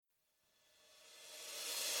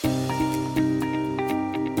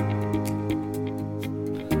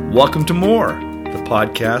Welcome to More, the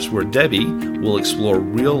podcast where Debbie will explore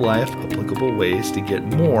real-life applicable ways to get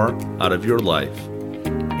more out of your life.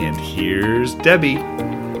 And here's Debbie.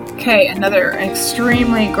 Okay, another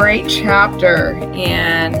extremely great chapter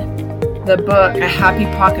in the book, A Happy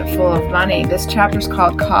Pocket Full of Money. This chapter is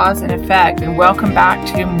called Cause and Effect, and welcome back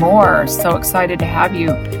to More. So excited to have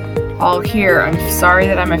you all here. I'm sorry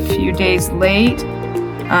that I'm a few days late,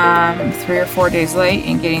 3 or 4 days late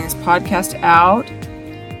in getting this podcast out.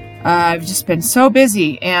 I've just been so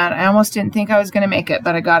busy, and I almost didn't think I was going to make it,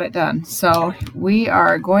 but I got it done. So we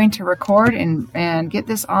are going to record and get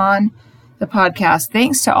this on the podcast.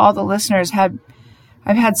 Thanks to all the listeners. I've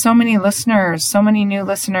had so many listeners, so many new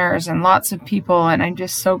listeners, and lots of people, and I'm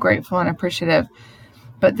just so grateful and appreciative.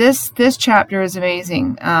 But this chapter is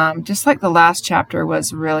amazing. Just like the last chapter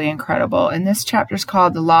was really incredible. And this chapter is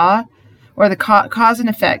called The Law, or the Cause and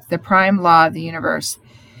Effect, the Prime Law of the Universe.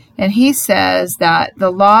 And he says that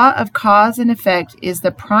the law of cause and effect is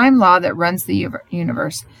the prime law that runs the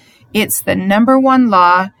universe. It's the number one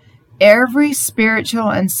law. Every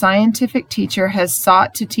spiritual and scientific teacher has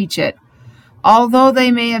sought to teach it, although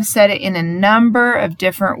they may have said it in a number of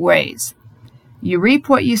different ways. You reap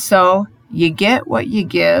what you sow, you get what you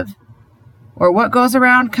give, or what goes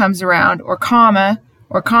around comes around, or karma,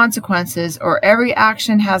 or consequences, or every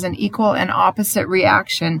action has an equal and opposite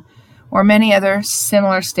reaction, or many other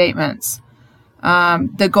similar statements.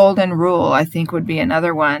 The golden rule, I think, would be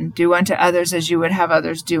another one. Do unto others as you would have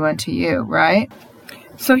others do unto you, right?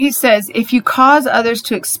 So he says, if you cause others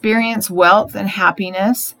to experience wealth and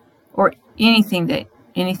happiness, or anything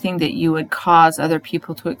that you would cause other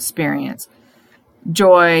people to experience,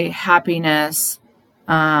 joy, happiness,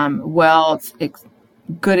 wealth,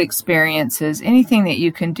 good experiences, anything that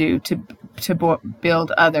you can do to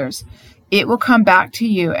build others, it will come back to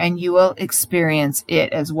you and you will experience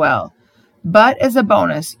it as well. But as a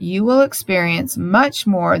bonus, you will experience much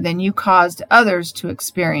more than you caused others to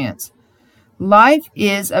experience. Life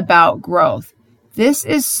is about growth. This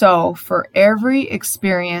is so for every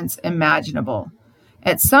experience imaginable.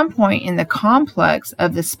 At some point in the complex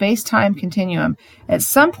of the space-time continuum, at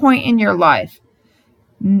some point in your life,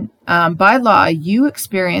 by law, you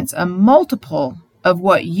experience a multiple of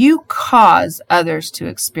what you cause others to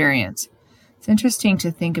experience. It's interesting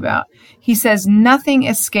to think about. He says nothing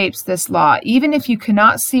escapes this law. Even if you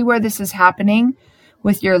cannot see where this is happening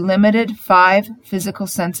with your limited 5 physical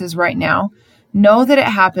senses right now, know that it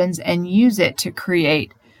happens and use it to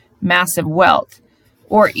create massive wealth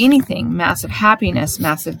or anything, massive happiness,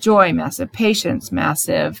 massive joy, massive patience,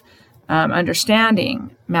 massive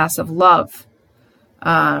understanding, massive love.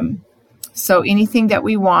 So anything that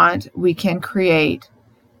we want, we can create.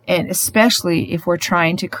 And especially if we're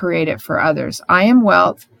trying to create it for others. I am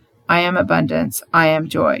wealth. I am abundance. I am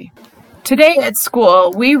joy. Today at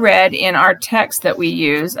school, we read in our text that we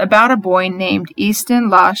use about a boy named Easton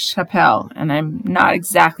La Chapelle. And I'm not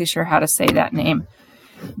exactly sure how to say that name.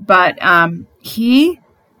 But he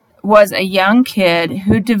was a young kid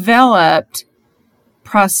who developed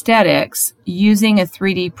prosthetics using a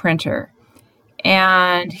 3D printer.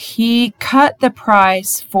 And he cut the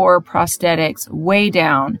price for prosthetics way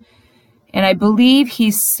down. And I believe he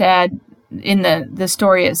said, in the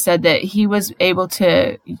story, it said that he was able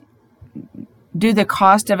to do the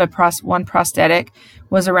cost of one prosthetic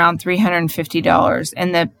was around $350.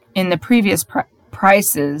 And in the previous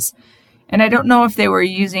prices, and I don't know if they were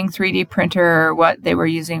using 3D printer or what they were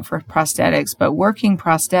using for prosthetics, but working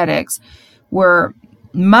prosthetics were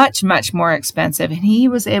much, much more expensive. And he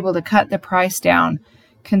was able to cut the price down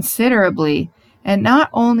considerably. And not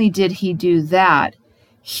only did he do that,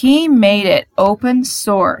 he made it open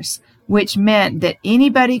source, which meant that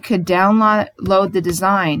anybody could download the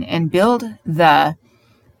design and build the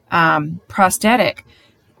prosthetic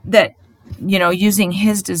that, using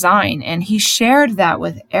his design. And he shared that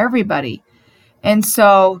with everybody. And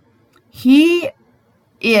so he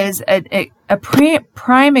is a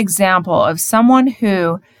prime example of someone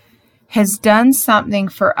who has done something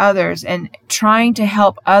for others and trying to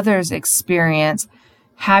help others experience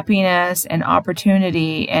happiness and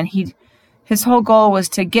opportunity. And his whole goal was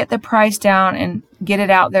to get the price down and get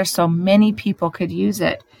it out there so many people could use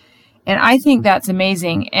it. And I think that's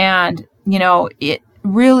amazing. And, it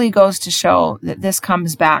really goes to show that this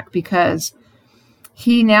comes back because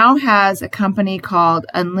he now has a company called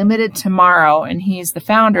Unlimited Tomorrow, and he's the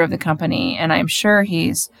founder of the company, and I'm sure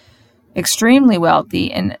he's extremely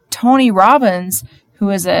wealthy. And Tony Robbins, who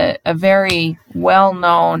is a very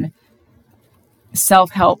well-known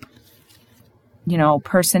self-help,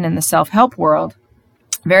 person in the self-help world,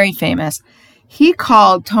 very famous, He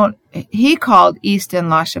called Easton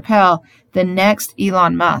LaChapelle the next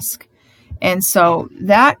Elon Musk. And so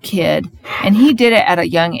that kid, and he did it at a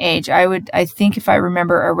young age. I think if I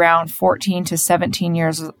remember, around 14 to 17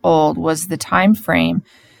 years old was the time frame,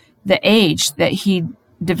 the age that he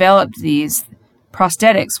developed these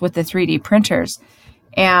prosthetics with the 3D printers.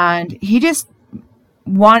 And he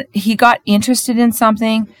got interested in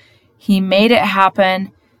something. He made it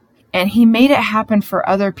happen, and he made it happen for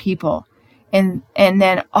other people. And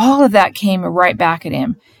then all of that came right back at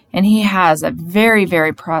him. And he has a very,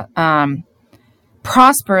 very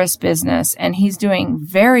prosperous business, and he's doing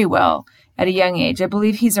very well at a young age. I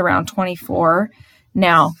believe he's around 24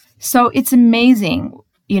 now. So it's amazing.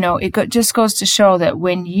 It just goes to show that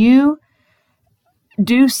when you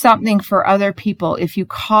do something for other people, if you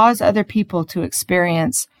cause other people to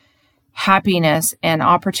experience happiness and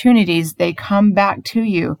opportunities, they come back to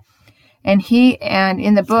you. And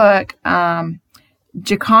in the book,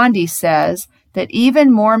 Giocondi says that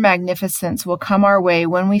even more magnificence will come our way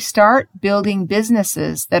when we start building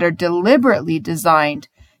businesses that are deliberately designed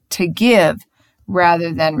to give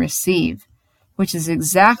rather than receive, which is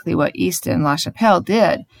exactly what Easton LaChapelle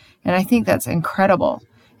did. And I think that's incredible.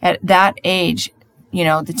 At that age,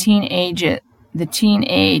 the teen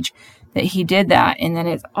age that he did that, and then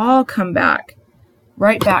it's all come back,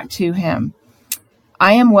 right back to him.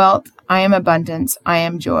 I am wealth, I am abundance, I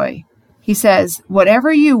am joy. He says,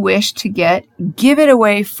 whatever you wish to get, give it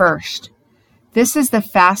away first. This is the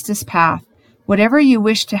fastest path. Whatever you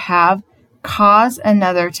wish to have, cause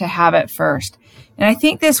another to have it first. And I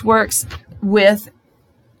think this works with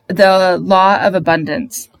the law of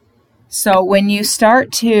abundance. So when you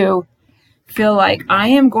start to feel like I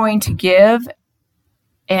am going to give,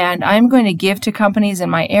 and I'm going to give to companies in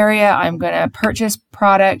my area, I'm going to purchase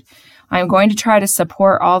product, I'm going to try to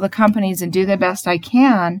support all the companies and do the best I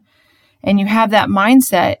can, and you have that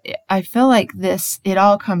mindset, I feel like it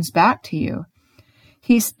all comes back to you.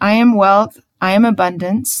 I am wealth, I am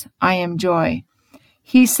abundance, I am joy.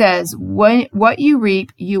 He says, what you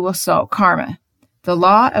reap, you will sow. Karma, the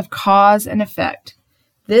law of cause and effect.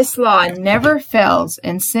 This law never fails,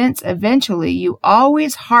 and since eventually you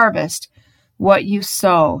always harvest what you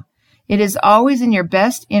sow, it is always in your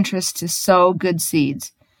best interest to sow good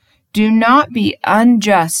seeds. Do not be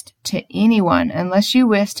unjust to anyone unless you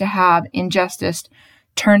wish to have injustice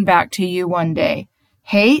turned back to you one day.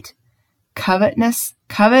 Hate,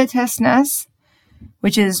 covetousness,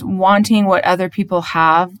 which is wanting what other people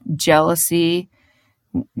have, jealousy,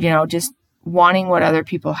 just wanting what other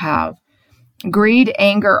people have. Greed,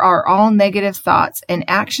 anger are all negative thoughts and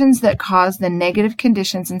actions that cause the negative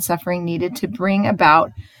conditions and suffering needed to bring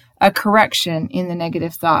about a correction in the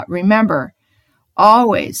negative thought. Remember,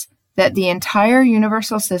 always, that the entire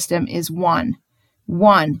universal system is one,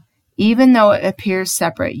 even though it appears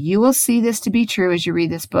separate. You will see this to be true as you read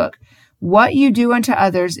this book. What you do unto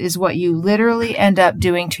others is what you literally end up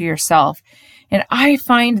doing to yourself. And I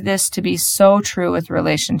find this to be so true with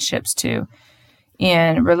relationships too.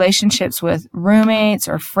 In relationships with roommates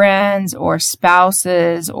or friends or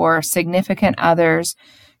spouses or significant others,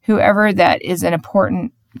 whoever that is an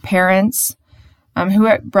important parents,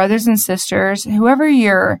 brothers and sisters, whoever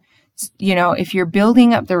if you're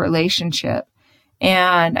building up the relationship.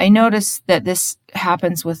 And I notice that this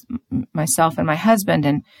happens with myself and my husband.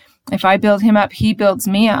 And if I build him up, he builds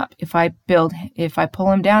me up. If I pull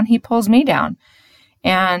him down, he pulls me down.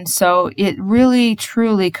 And so it really,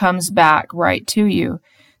 truly comes back right to you.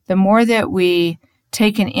 The more that we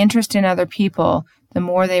take an interest in other people, the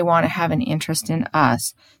more they want to have an interest in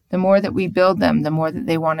us. The more that we build them, the more that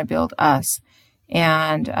they want to build us.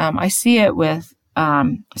 And I see it with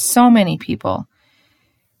so many people.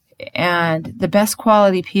 And the best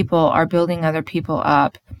quality people are building other people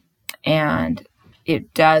up. And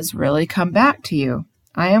it does really come back to you.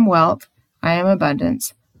 I am wealth. I am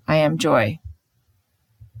abundance. I am joy.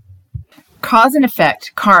 Cause and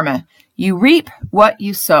effect, karma. You reap what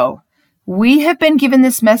you sow. We have been given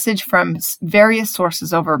this message from various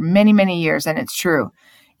sources over many, many years, and it's true.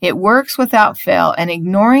 It works without fail, and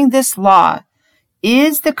ignoring this law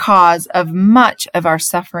is the cause of much of our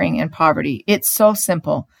suffering and poverty. It's so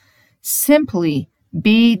simple. Simply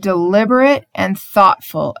be deliberate and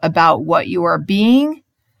thoughtful about what you are being,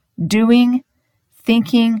 doing,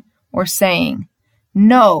 thinking, or saying.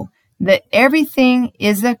 Know that everything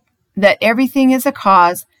is a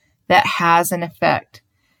cause that has an effect.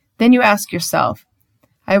 Then you ask yourself,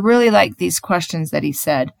 I really like these questions that he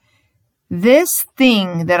said. This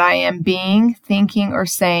thing that I am being, thinking, or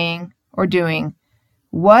saying, or doing,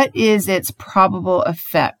 what is its probable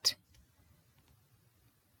effect?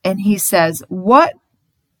 And he says, what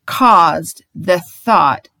caused the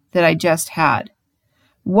thought that I just had?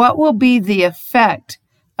 What will be the effect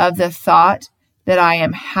of the thought that I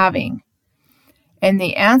am having? And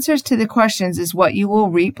the answers to the questions is what you will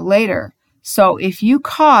reap later. So if you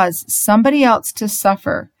cause somebody else to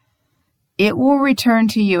suffer, it will return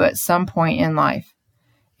to you at some point in life.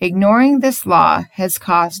 Ignoring this law has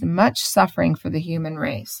caused much suffering for the human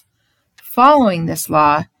race. Following this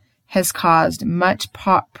law has caused much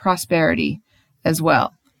prosperity as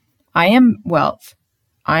well. I am wealth.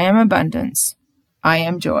 I am abundance. I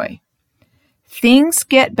am joy. Things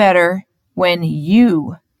get better when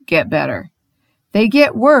you get better. They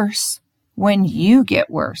get worse when you get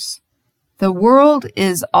worse. The world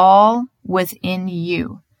is all within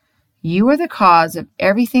you. You are the cause of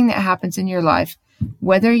everything that happens in your life,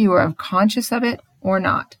 whether you are conscious of it or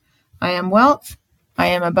not. I am wealth. I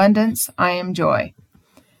am abundance. I am joy.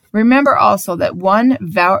 Remember also that one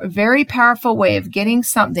very powerful way of getting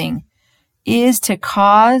something is to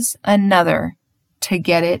cause another to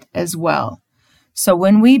get it as well. So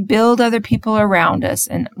when we build other people around us,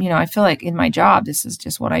 and I feel like in my job, this is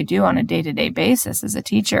just what I do on a day-to-day basis as a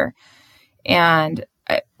teacher. And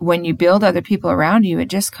when you build other people around you, it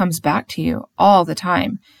just comes back to you all the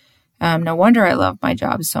time. No wonder I love my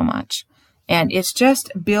job so much. And it's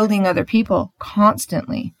just building other people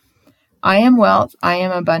constantly. I am wealth. I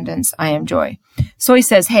am abundance. I am joy. So he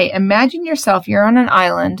says, hey, imagine yourself, you're on an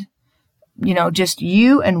island, just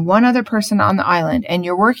you and one other person on the island, and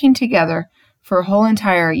you're working together for a whole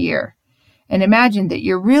entire year. And imagine that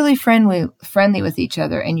you're really friendly with each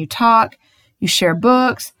other, and you talk, you share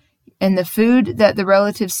books, and the food that the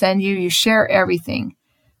relatives send you, you share everything.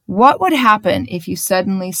 What would happen if you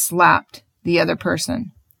suddenly slapped the other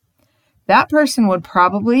person? That person would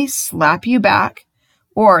probably slap you back,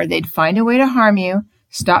 or they'd find a way to harm you,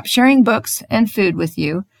 stop sharing books and food with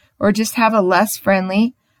you, or just have a less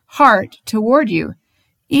friendly heart toward you,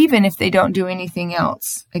 even if they don't do anything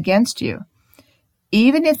else against you.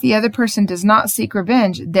 Even if the other person does not seek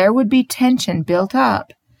revenge, there would be tension built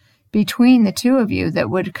up between the two of you that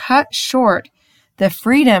would cut short the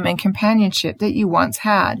freedom and companionship that you once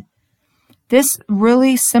had. This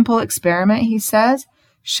really simple experiment, he says,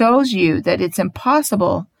 shows you that it's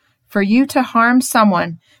impossible for you to harm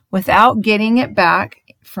someone without getting it back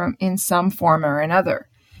in some form or another.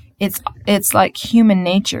 It's like human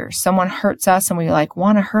nature. Someone hurts us and we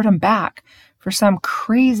want to hurt them back for some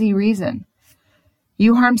crazy reason.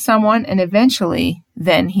 You harm someone and eventually,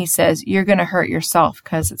 then he says, you're going to hurt yourself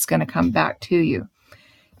because it's going to come back to you.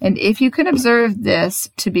 And if you can observe this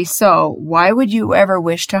to be so, why would you ever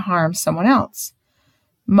wish to harm someone else?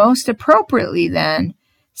 Most appropriately then,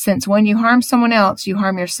 since when you harm someone else, you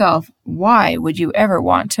harm yourself, why would you ever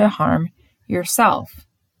want to harm yourself?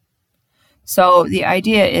 So the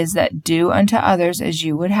idea is that do unto others as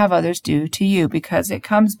you would have others do to you, because it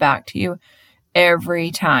comes back to you every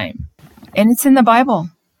time. And it's in the Bible.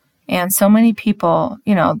 And so many people,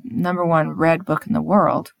 number one read book in the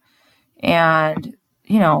world. And,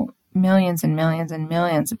 millions and millions and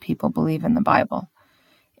millions of people believe in the Bible.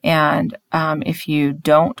 And if you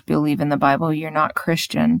don't believe in the Bible, you're not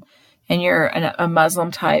Christian and you're a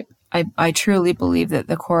Muslim type. I truly believe that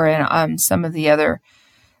the Quran, some of the other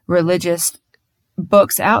religious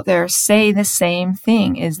books out there say the same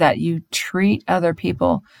thing, is that you treat other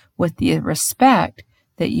people with the respect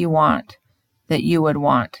that you would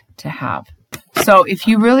want to have. So if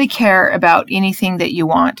you really care about anything that you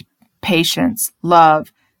want, patience,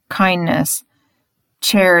 love, kindness,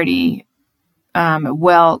 charity,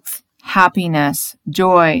 wealth, happiness,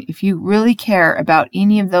 joy, if you really care about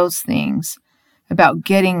any of those things, about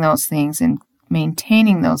getting those things and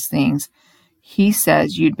maintaining those things, he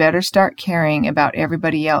says you'd better start caring about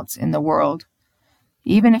everybody else in the world,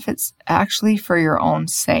 even if it's actually for your own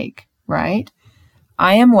sake, right?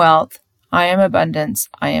 I am wealth. I am abundance.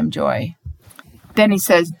 I am joy. Then he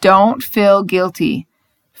says, don't feel guilty.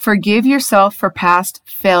 Forgive yourself for past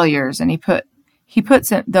failures. And he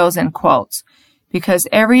puts those in quotes, because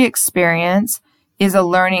every experience is a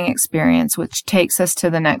learning experience, which takes us to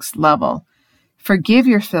the next level. Forgive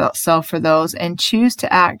yourself for those and choose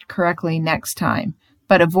to act correctly next time.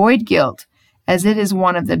 But avoid guilt, as it is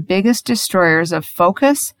one of the biggest destroyers of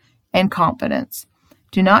focus and confidence.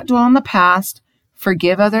 Do not dwell on the past.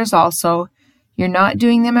 Forgive others also. You're not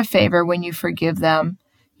doing them a favor when you forgive them.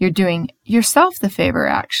 You're doing yourself the favor,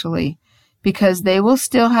 actually, because they will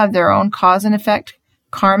still have their own cause and effect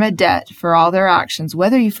karma debt for all their actions,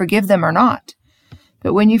 whether you forgive them or not.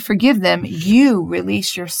 But when you forgive them, you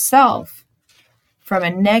release yourself from a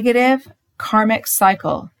negative karmic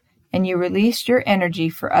cycle, and you release your energy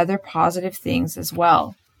for other positive things as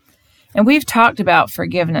well. And we've talked about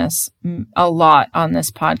forgiveness a lot on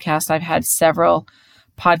this podcast. I've had several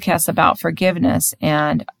podcasts about forgiveness,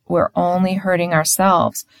 and we're only hurting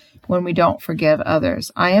ourselves when we don't forgive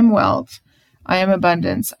others. I am wealth. I am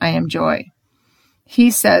abundance. I am joy.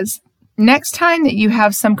 He says, next time that you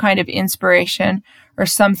have some kind of inspiration or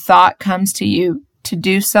some thought comes to you to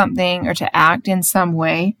do something or to act in some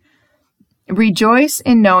way, rejoice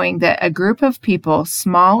in knowing that a group of people,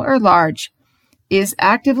 small or large, is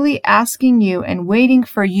actively asking you and waiting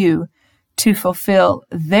for you to fulfill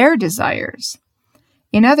their desires.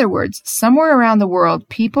 In other words, somewhere around the world,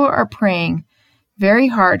 people are praying very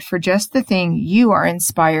hard for just the thing you are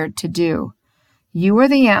inspired to do. You are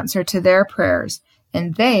the answer to their prayers,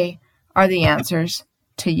 and they are the answers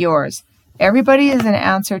to yours. Everybody is an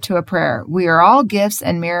answer to a prayer. We are all gifts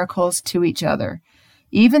and miracles to each other.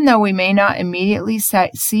 Even though we may not immediately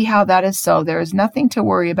see how that is so, there is nothing to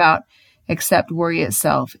worry about except worry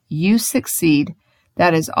itself. You succeed.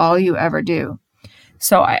 That is all you ever do.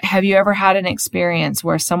 So have you ever had an experience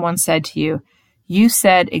where someone said to you, you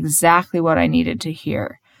said exactly what I needed to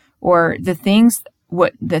hear, or the things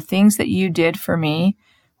that you did for me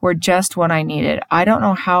were just what I needed. I don't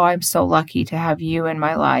know how I'm so lucky to have you in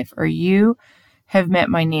my life, or you have met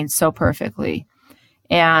my needs so perfectly.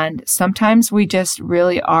 And sometimes we just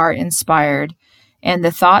really are inspired. And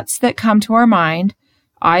the thoughts that come to our mind,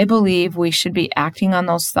 I believe we should be acting on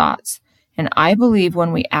those thoughts. And I believe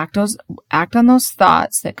when we act on those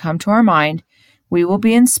thoughts that come to our mind, we will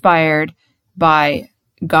be inspired by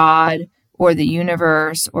God or the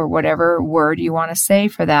universe or whatever word you want to say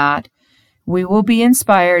for that. We will be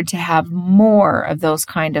inspired to have more of those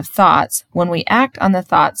kind of thoughts when we act on the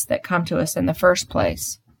thoughts that come to us in the first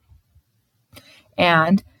place.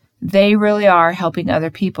 And they really are helping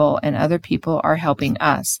other people, and other people are helping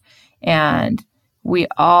us. And we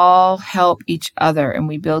all help each other, and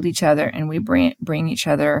we build each other, and we bring each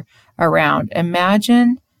other around.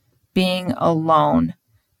 Imagine being alone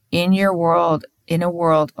in your world, in a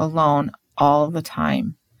world alone all the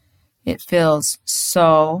time. It feels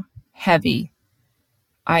so heavy.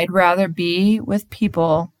 I'd rather be with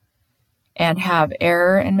people and have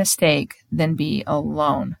error and mistake than be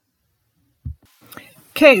alone.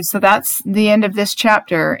 Okay, so that's the end of this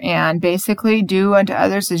chapter, and basically do unto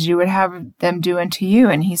others as you would have them do unto you.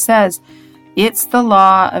 And he says, it's the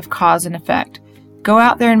law of cause and effect. Go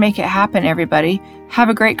out there and make it happen, everybody. Have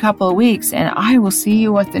a great couple of weeks, and I will see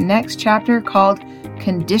you with the next chapter called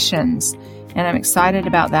Conditions. And I'm excited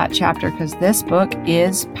about that chapter because this book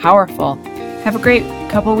is powerful. Have a great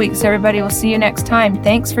couple of weeks, everybody. We'll see you next time.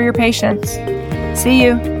 Thanks for your patience. See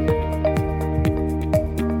you.